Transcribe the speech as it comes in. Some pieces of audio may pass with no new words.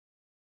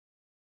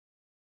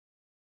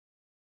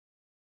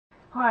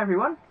Hi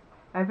everyone,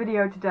 our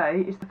video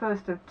today is the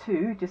first of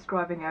two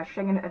describing our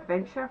Schengen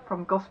adventure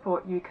from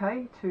Gosport,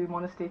 UK to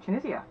Monastier,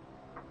 Tunisia.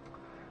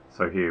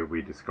 So here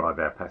we describe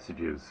our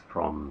passages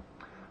from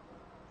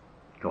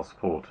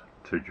Gosport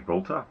to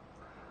Gibraltar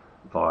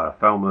via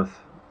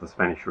Falmouth, the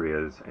Spanish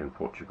Rias and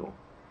Portugal.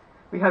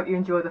 We hope you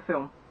enjoy the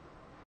film.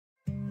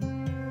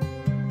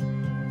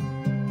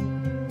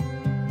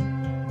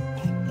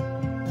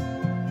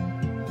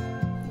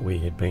 We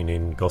had been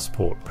in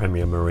Gosport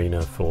Premier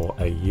Marina for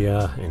a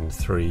year and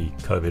 3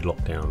 COVID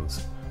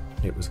lockdowns.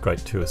 It was great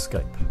to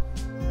escape.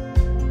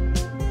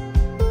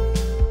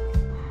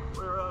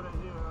 We're out of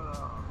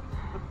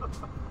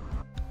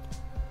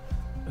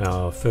here.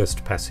 Our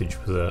first passage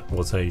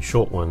was a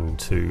short one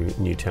to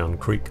Newtown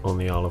Creek on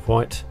the Isle of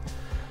Wight,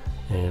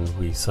 and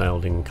we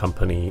sailed in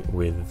company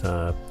with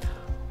a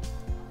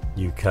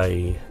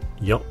UK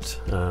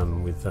yacht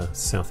with a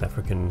South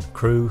African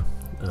crew.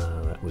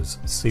 That was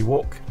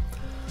Seawalk.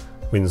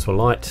 Winds were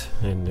light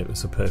and it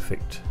was a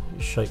perfect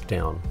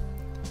shakedown.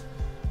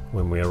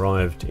 When we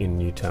arrived in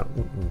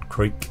Newtown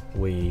Creek,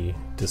 we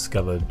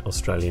discovered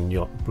Australian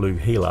yacht Blue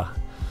Heeler,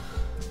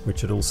 which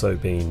had also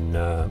been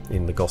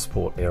in the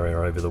Gosport area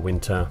over the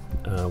winter.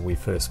 We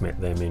first met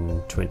them in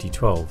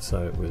 2012,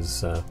 so it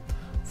was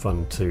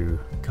fun to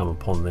come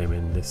upon them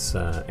in this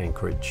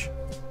anchorage.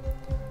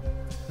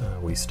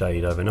 We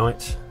stayed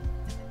overnight,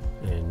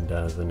 and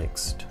the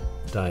next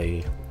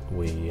day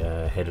we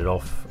headed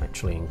off,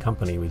 actually in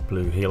company with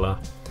Blue Heeler,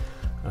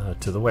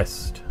 to the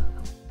west.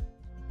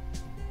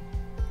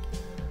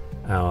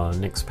 Our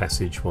next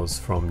passage was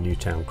from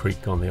Newtown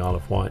Creek on the Isle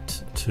of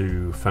Wight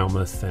to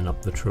Falmouth and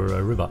up the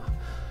Truro River.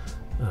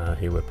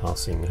 Here we're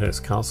passing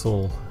Hurst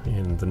Castle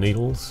and the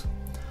Needles.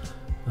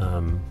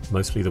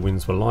 Mostly the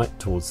winds were light.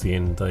 Towards the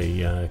end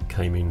they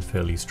came in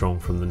fairly strong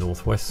from the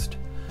northwest,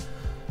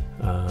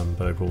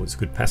 but overall it's a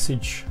good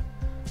passage.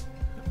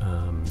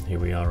 Here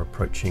we are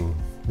approaching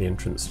the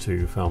entrance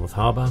to Falmouth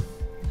Harbour,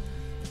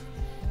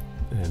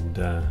 and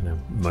now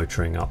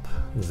motoring up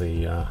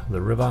the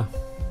river.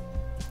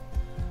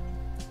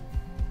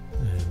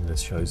 And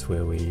this shows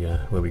where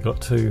we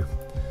got to.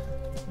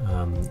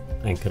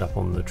 Anchored up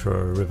on the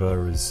Truro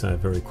River is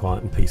very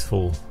quiet and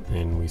peaceful,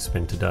 and we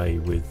spent a day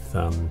with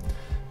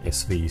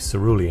SV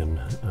Cerulean,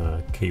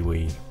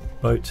 Kiwi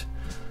boat.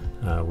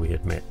 We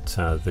had met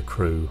the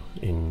crew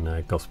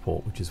in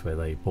Gosport, which is where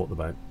they bought the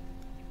boat.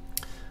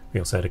 We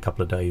also had a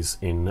couple of days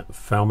in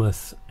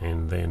Falmouth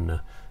and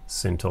then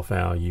sent off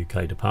our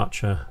UK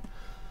departure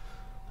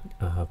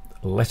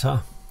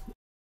letter.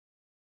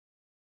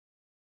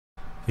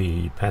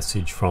 The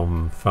passage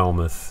from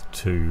Falmouth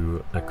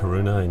to A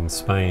Coruña in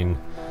Spain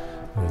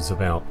was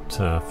about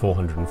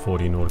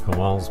 440 nautical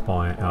miles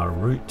by our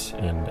route,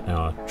 and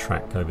our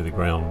track over the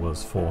ground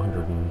was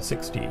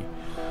 460.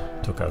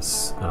 Took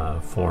us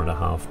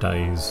 4.5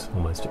 days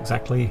almost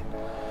exactly.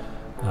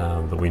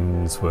 The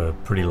winds were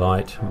pretty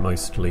light,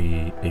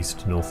 mostly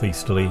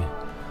east-northeasterly.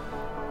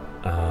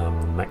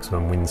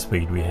 Maximum wind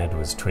speed we had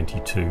was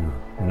 22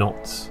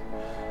 knots,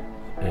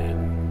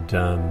 and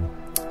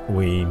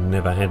we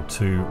never had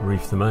to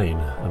reef the main.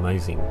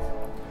 Amazing.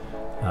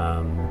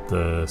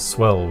 The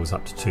swell was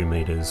up to 2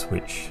 metres,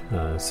 which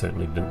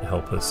certainly didn't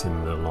help us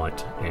in the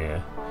light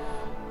air.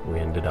 We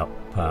ended up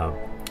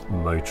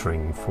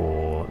motoring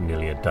for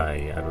nearly a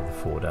day out of the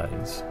 4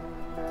 days.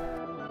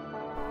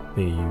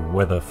 The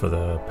weather for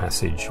the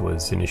passage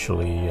was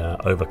initially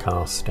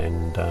overcast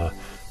and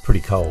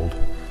pretty cold.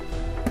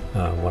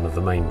 One of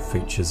the main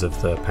features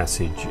of the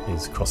passage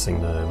is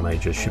crossing the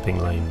major shipping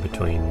lane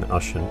between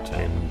Ushant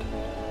and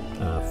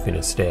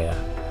Finisterre.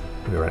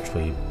 We were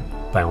actually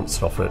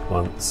bounced off it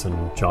once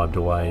and jibed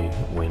away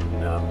when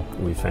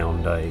we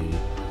found a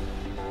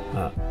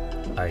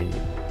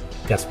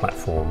gas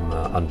platform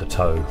under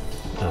tow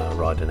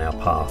right in our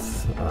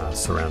path,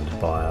 surrounded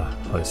by a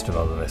host of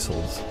other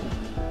vessels.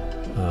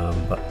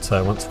 But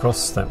once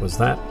across, that was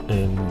that,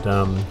 and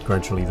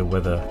gradually the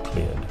weather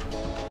cleared.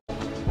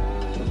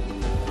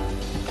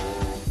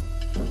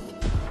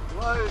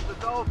 Where's the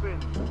dolphin?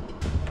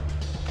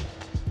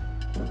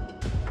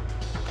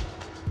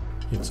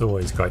 It's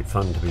always great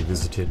fun to be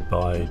visited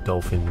by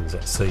dolphins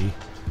at sea.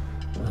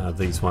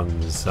 These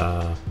ones,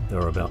 there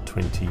are about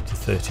 20 to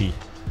 30,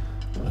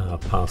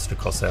 passed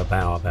across our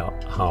bow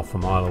about half a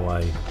mile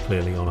away,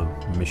 clearly on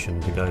a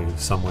mission to go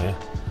somewhere.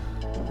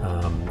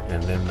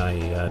 And then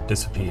they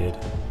disappeared,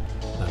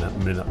 and a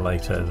minute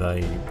later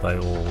they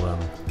all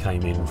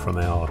came in from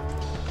our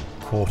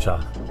quarter,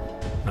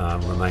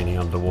 remaining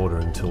underwater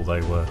until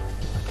they were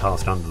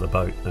cast under the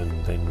boat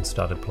and then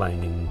started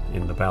playing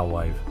in the bow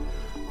wave.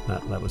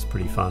 That was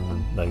pretty fun,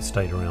 and they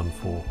stayed around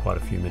for quite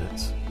a few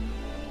minutes,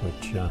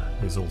 which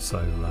is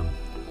also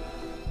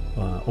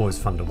always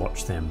fun to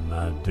watch them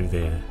do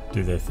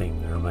their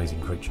thing. They're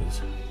amazing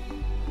creatures.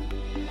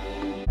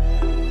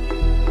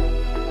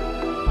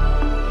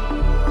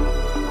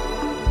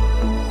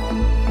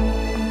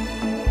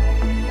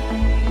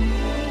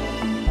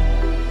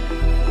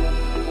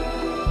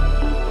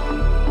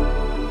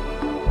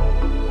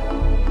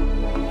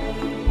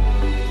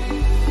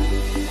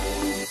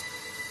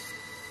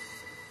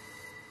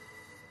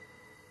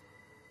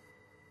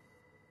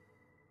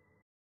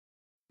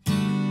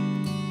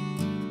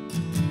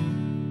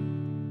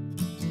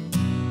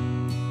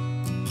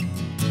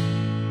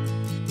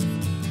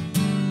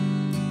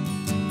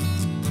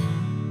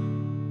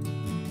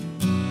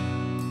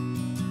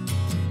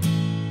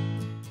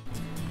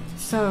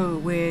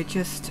 So we're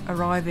just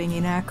arriving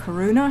in our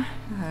Coruna,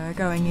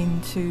 going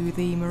into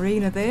the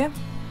marina there.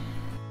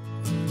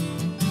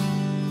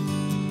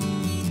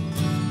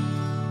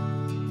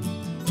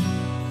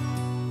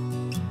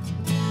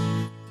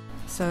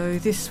 So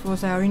this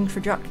was our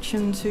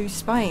introduction to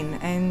Spain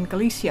and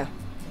Galicia,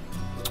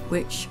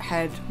 which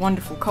had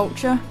wonderful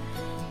culture,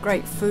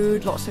 great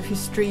food, lots of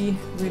history,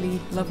 really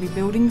lovely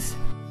buildings.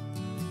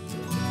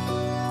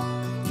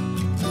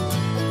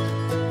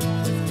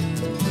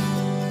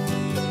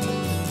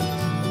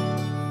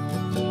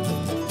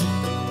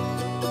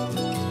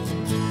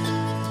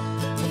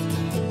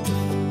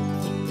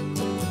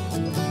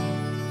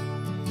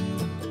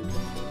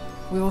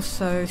 We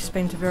also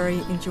spent a very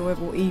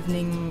enjoyable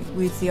evening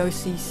with the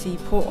OCC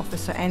port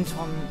officer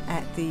Anton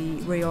at the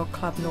Rio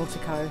Club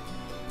Nautico.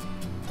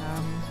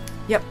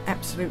 Yep,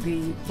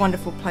 absolutely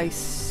wonderful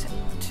place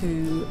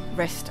to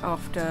rest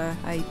after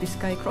a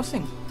Biscay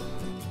crossing.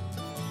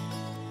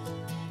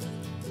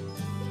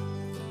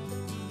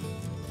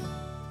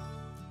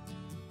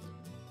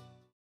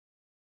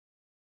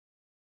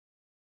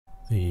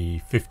 The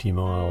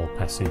 50-mile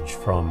passage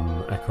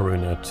from A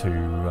Coruña to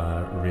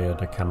Rio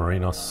de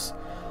Camarinos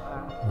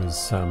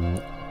was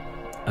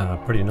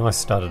pretty nice.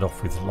 Started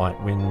off with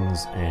light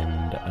winds,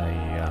 and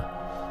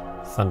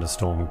a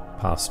thunderstorm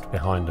passed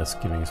behind us,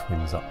 giving us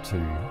winds up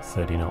to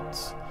 30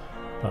 knots.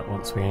 But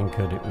once we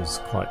anchored, it was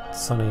quite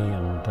sunny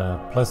and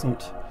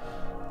pleasant.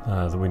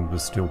 The wind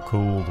was still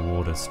cool, the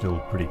water still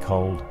pretty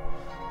cold,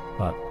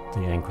 but the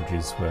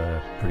anchorages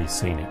were pretty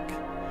scenic.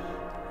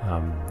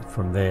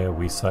 From there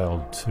we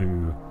sailed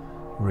to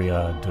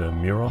Rio de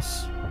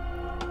Muros,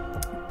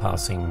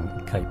 passing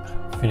Cape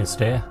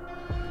Finisterre.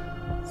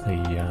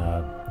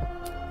 The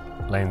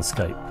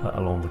landscape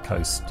along the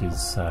coast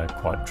is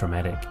quite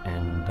dramatic,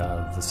 and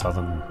the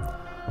southern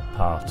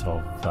part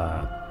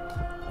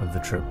of the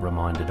trip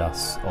reminded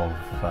us of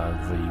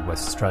the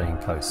West Australian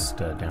coast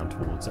down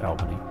towards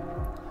Albany.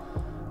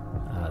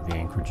 The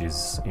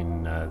anchorages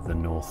in the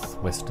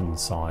northwestern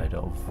side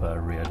of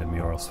Rio de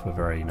Muros were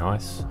very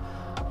nice,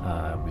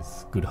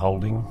 with good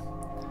holding,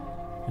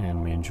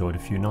 and we enjoyed a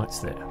few nights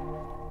there.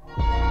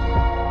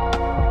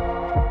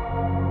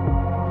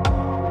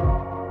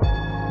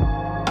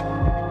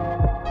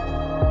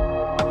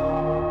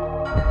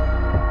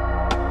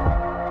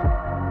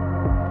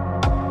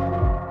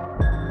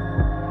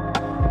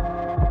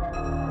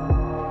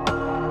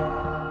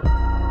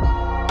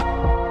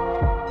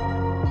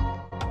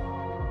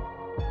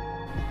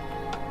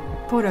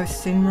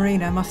 Portugal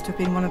Marina must have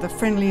been one of the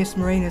friendliest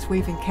marinas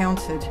we've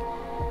encountered.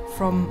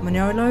 From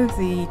Manolo,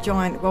 the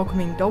giant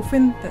welcoming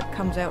dolphin that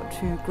comes out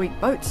to greet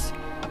boats,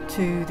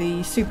 to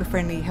the super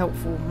friendly,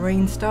 helpful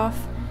marine staff,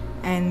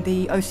 and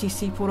the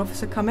OCC port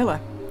officer Carmela.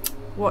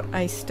 What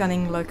a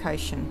stunning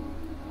location.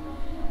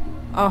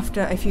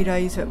 After a few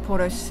days at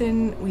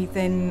Portugal, we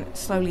then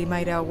slowly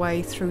made our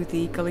way through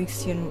the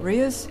Galician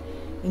Rias,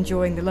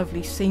 enjoying the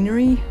lovely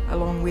scenery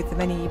along with the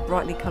many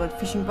brightly coloured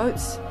fishing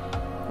boats,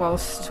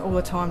 whilst all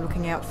the time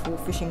looking out for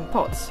fishing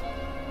pots.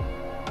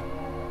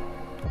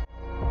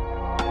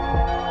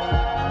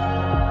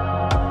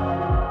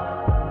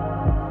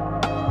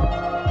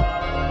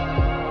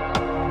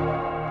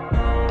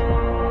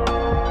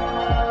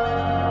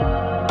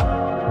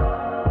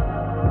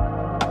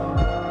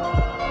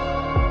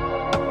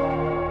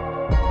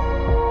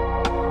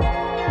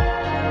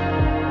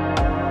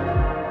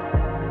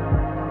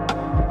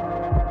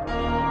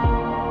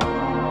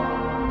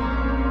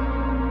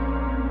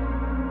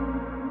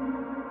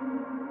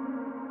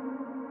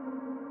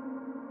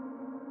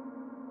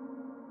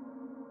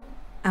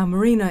 Our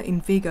marina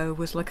in Vigo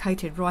was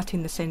located right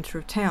in the centre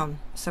of town,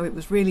 so it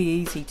was really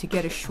easy to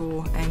get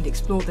ashore and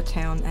explore the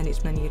town and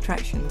its many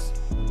attractions.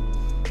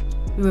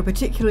 We were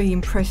particularly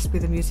impressed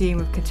with the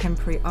Museum of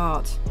Contemporary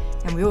Art,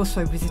 and we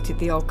also visited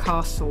the old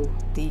castle.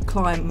 The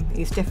climb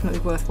is definitely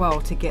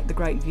worthwhile to get the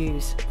great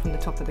views from the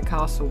top of the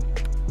castle.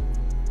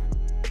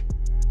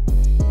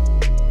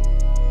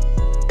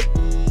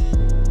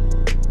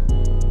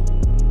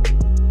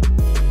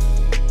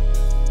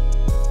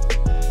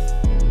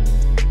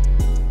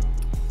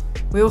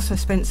 We also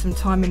spent some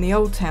time in the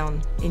old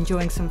town,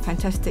 enjoying some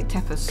fantastic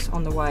tapas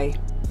on the way.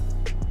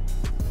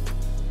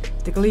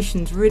 The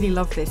Galicians really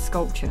love their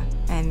sculpture,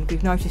 and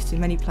we've noticed in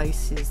many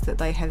places that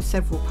they have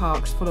several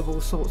parks full of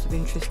all sorts of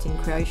interesting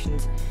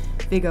creations.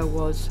 Vigo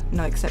was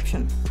no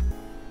exception.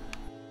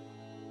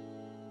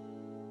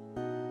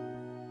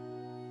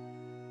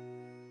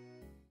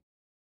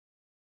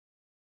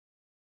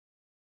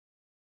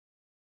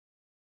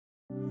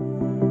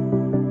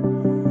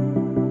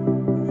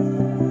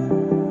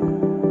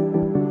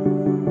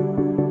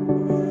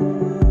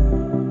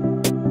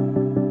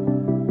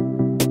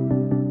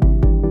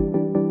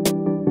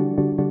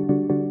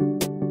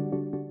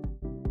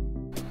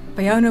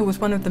 Bayona was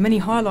one of the many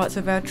highlights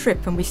of our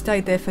trip, and we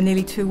stayed there for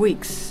nearly 2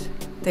 weeks.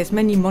 There's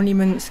many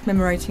monuments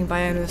commemorating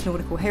Bayona's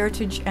nautical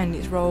heritage and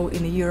its role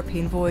in the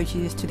European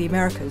voyages to the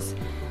Americas.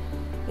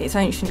 Its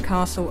ancient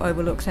castle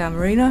overlooks our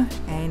marina,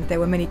 and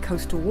there were many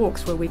coastal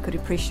walks where we could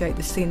appreciate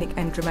the scenic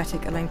and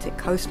dramatic Atlantic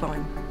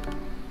coastline.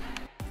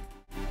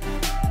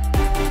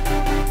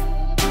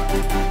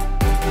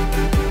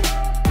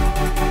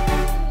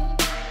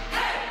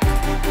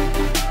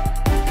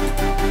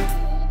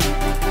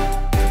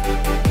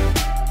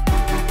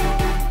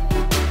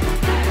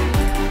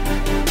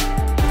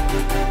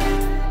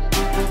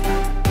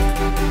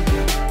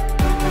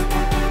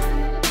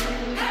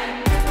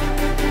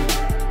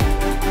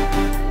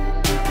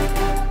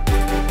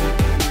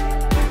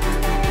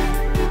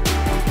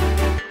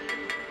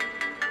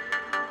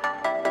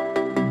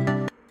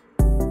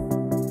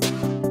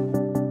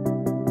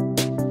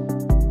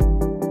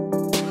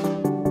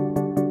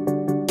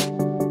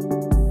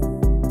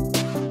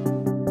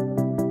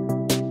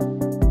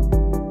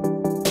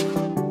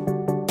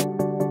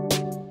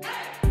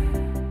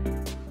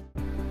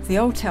 The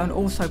old town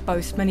also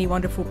boasts many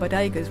wonderful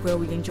bodegas where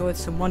we enjoyed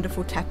some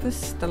wonderful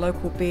tapas, the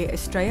local beer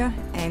Estrella,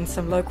 and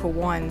some local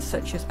wines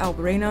such as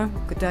Albarino,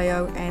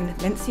 Godello and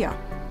Lencia.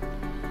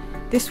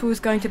 This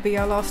was going to be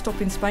our last stop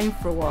in Spain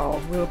for a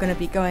while. We were going to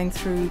be going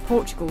through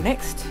Portugal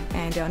next,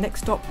 and our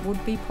next stop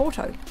would be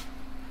Porto.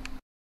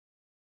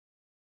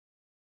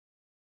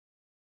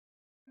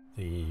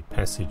 The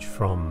passage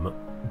from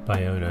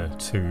Bayona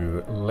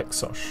to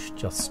Lexos,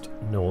 just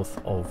north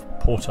of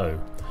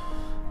Porto,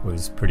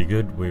 was pretty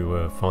good. We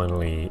were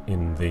finally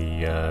in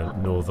the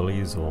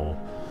northerlies or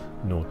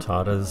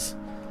nortadas,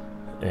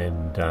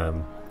 and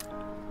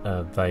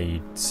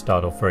they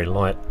start off very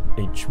light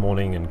each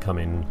morning and come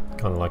in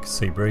kind of like a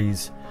sea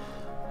breeze,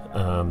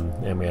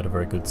 and we had a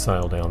very good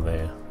sail down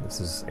there. This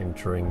is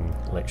entering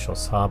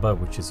Lexos Harbour,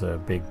 which is a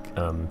big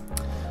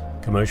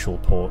commercial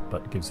port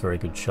but gives very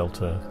good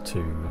shelter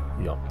to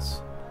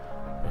yachts,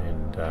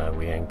 and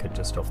we anchored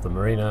just off the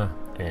marina,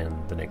 and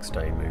the next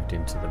day moved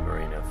into the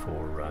marina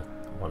for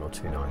 1 or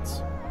 2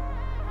 nights.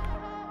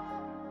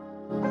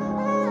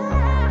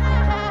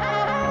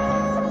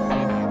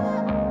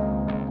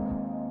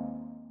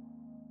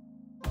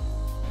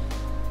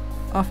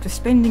 After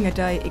spending a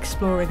day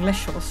exploring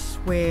Lexos,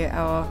 where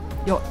our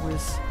yacht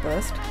was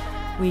berthed,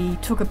 we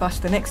took a bus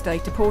the next day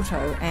to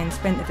Porto and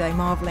spent the day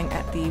marvelling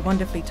at the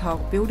wonderfully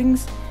tiled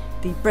buildings,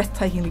 the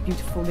breathtakingly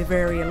beautiful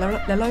Livraria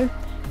Lello,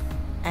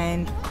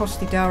 and crossed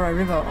the Douro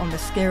River on the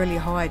scarily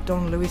high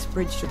Don Luis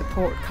Bridge to the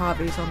port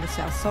Carves on the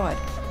south side.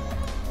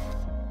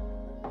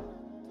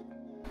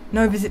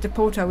 No visit to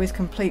Porto is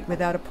complete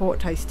without a port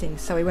tasting,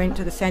 so we went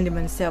to the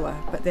Sandeman Cellar,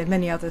 but there are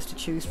many others to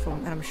choose from,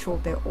 and I'm sure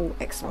they're all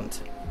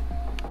excellent.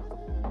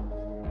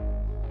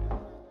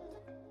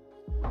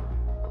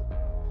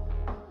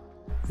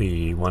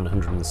 The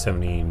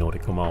 170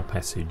 nautical mile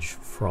passage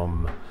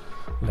from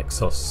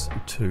Lexos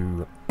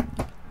to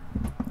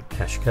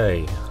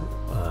Cascais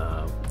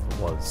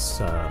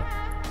was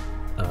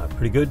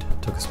pretty good.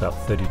 Took us about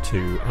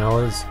 32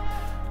 hours.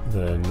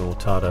 The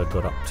Nortada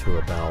got up to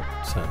about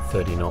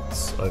 30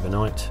 knots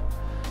overnight.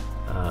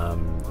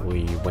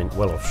 We went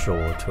well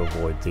offshore to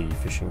avoid the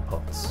fishing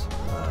pots.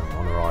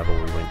 On arrival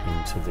we went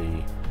into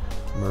the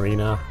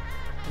marina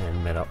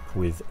and met up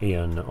with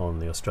Ian on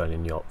the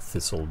Australian yacht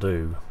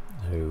Thistledew,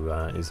 who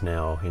is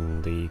now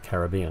in the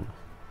Caribbean.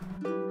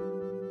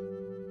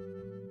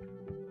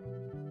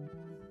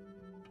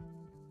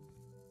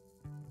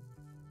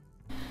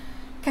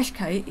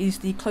 Cascais is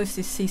the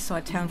closest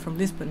seaside town from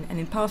Lisbon, and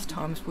in past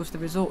times was the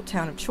resort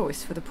town of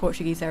choice for the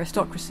Portuguese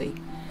aristocracy.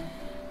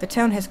 The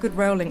town has good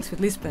rail links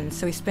with Lisbon,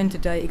 so we spent a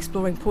day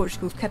exploring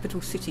Portugal's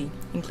capital city,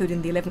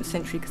 including the 11th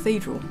century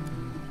cathedral.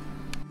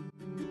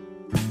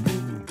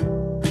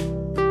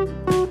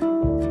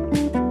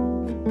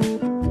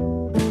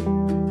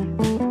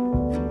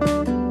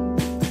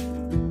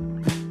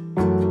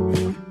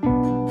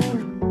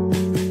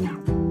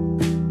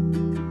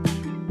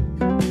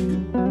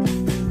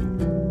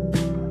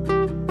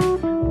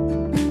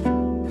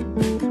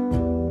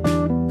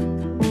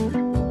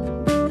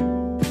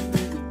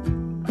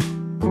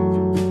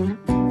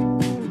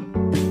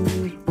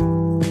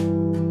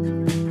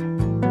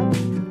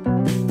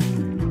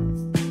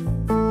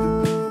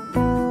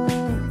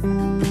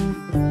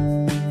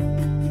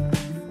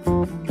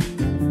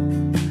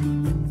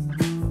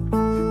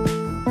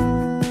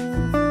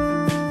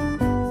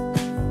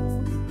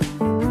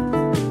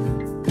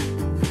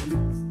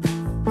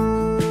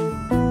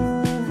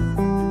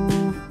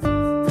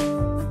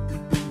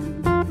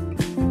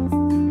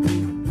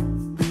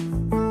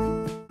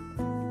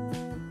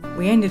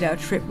 We ended our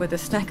trip with a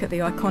snack at the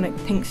iconic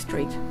Pink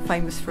Street,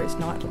 famous for its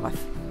nightlife.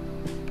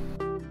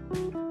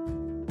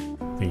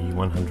 The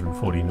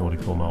 140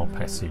 nautical mile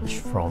passage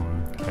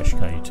from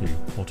Cascais to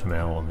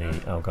Portimao on the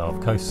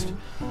Algarve coast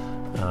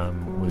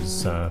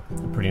was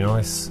pretty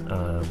nice.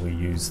 We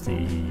used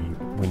the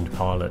Wind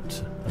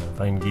Pilot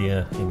vane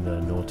gear in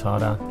the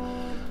Nortada,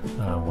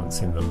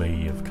 once in the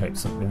lee of Cape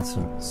St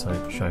Vincent,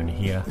 so shown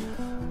here.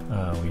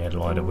 We had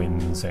lighter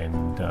winds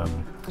and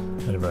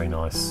had a very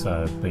nice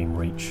beam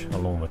reach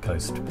along the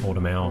coast to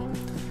Portimao.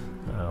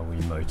 We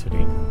motored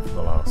in for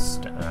the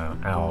last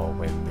hour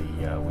when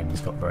the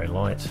winds got very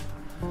light,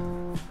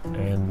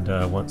 and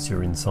once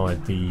you're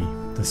inside the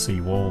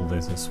sea wall,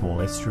 there's a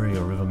small estuary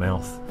or river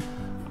mouth.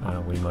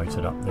 We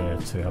motored up there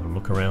to have a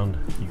look around.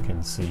 You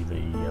can see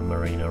the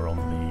marina on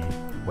the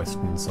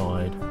western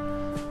side,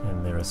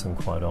 and there are some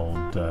quite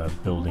old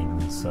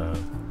buildings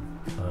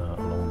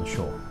along the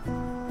shore.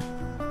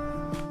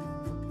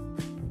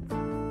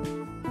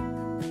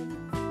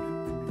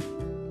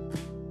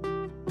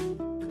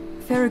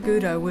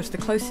 Ferragudo was the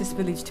closest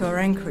village to our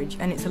anchorage,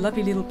 and it's a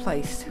lovely little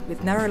place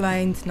with narrow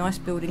lanes, nice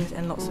buildings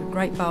and lots of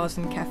great bars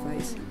and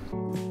cafes.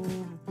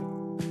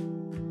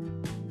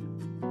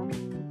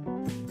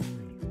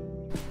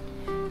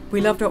 We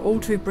loved our all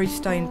too brief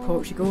stay in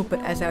Portugal, but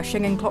as our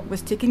Schengen clock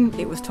was ticking,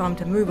 it was time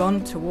to move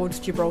on towards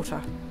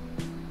Gibraltar.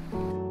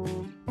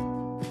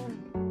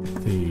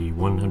 The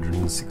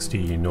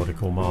 160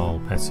 nautical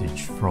mile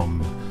passage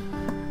from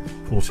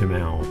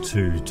Portimao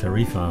to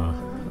Tarifa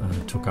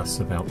took us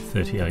about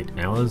 38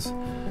 hours.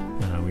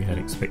 We had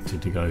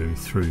expected to go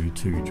through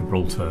to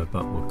Gibraltar,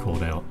 but were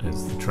caught out,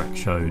 as the track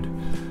showed,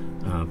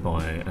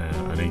 by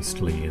an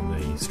easterly in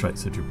the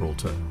Straits of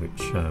Gibraltar,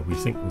 which we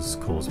think was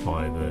caused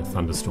by the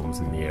thunderstorms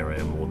in the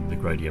area more than the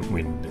gradient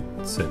wind.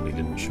 It certainly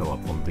didn't show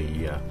up on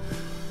the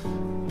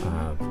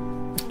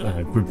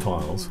grid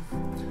files.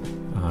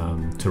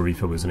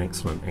 Tarifa was an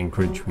excellent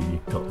anchorage.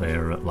 We got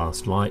there at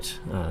last light,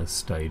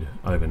 stayed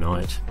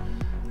overnight,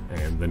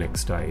 and the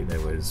next day there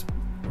was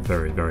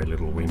very, very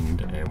little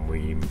wind, and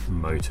we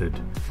motored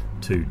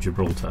to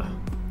Gibraltar.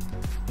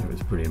 It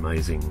was pretty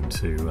amazing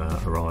to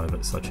arrive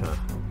at such an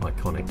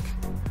iconic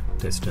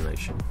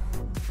destination.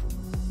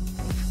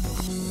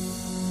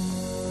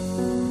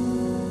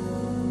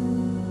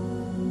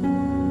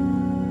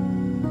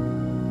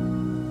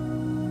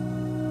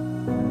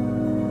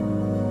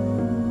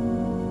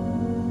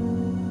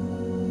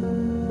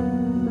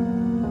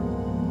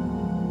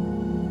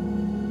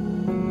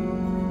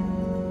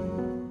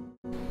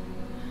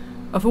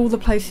 Of all the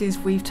places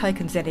we've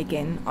taken Zed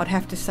again, I'd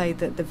have to say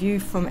that the view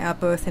from our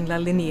berth in La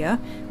Linea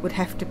would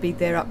have to be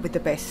there up with the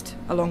best,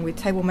 along with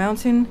Table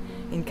Mountain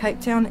in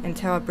Cape Town and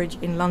Tower Bridge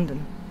in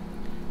London.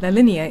 La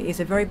Linea is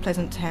a very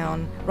pleasant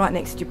town right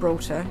next to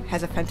Gibraltar,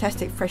 has a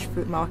fantastic fresh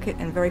fruit market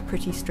and very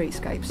pretty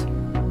streetscapes.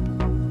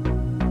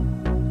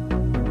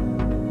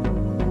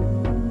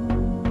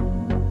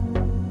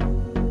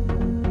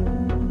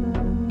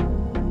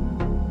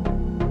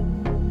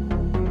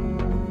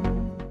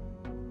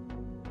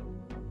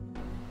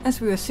 As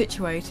we were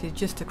situated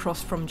just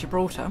across from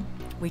Gibraltar,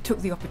 we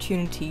took the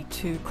opportunity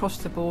to cross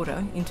the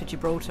border into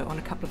Gibraltar on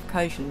a couple of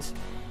occasions.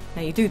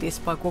 Now you do this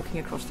by walking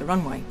across the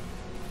runway.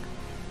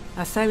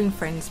 Our sailing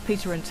friends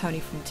Peter and Tony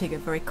from Tigger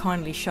very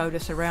kindly showed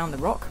us around the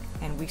rock,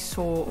 and we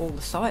saw all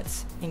the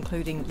sights,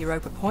 including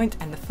Europa Point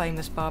and the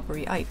famous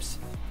Barbary apes.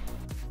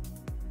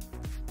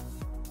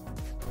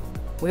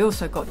 We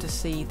also got to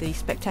see the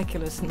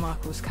spectacular St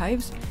Michael's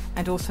Caves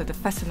and also the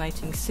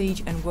fascinating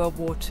Siege and World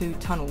War II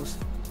tunnels.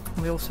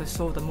 We also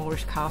saw the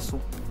Moorish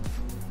castle.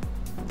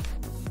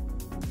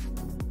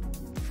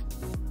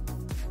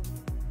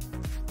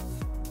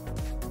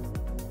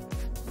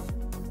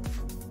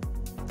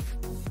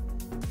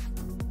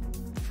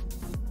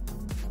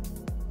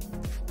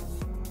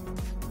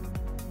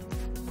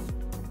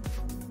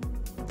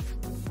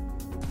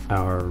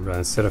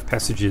 Our set of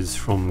passages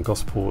from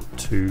Gosport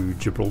to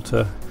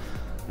Gibraltar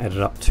added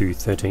up to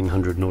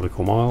 1,300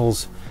 nautical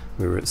miles.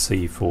 We were at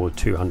sea for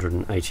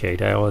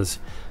 288 hours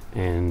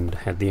and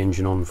had the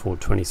engine on for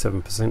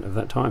 27% of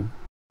that time.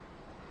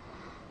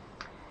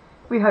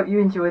 We hope you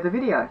enjoy the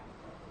video.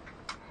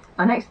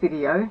 Our next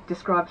video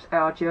describes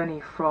our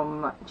journey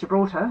from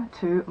Gibraltar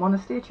to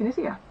Monastir,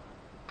 Tunisia.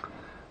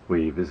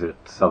 We visit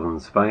southern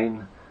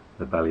Spain,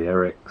 the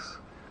Balearics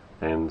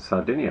and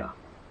Sardinia.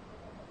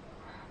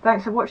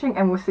 Thanks for watching,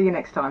 and we'll see you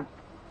next time.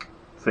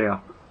 See ya.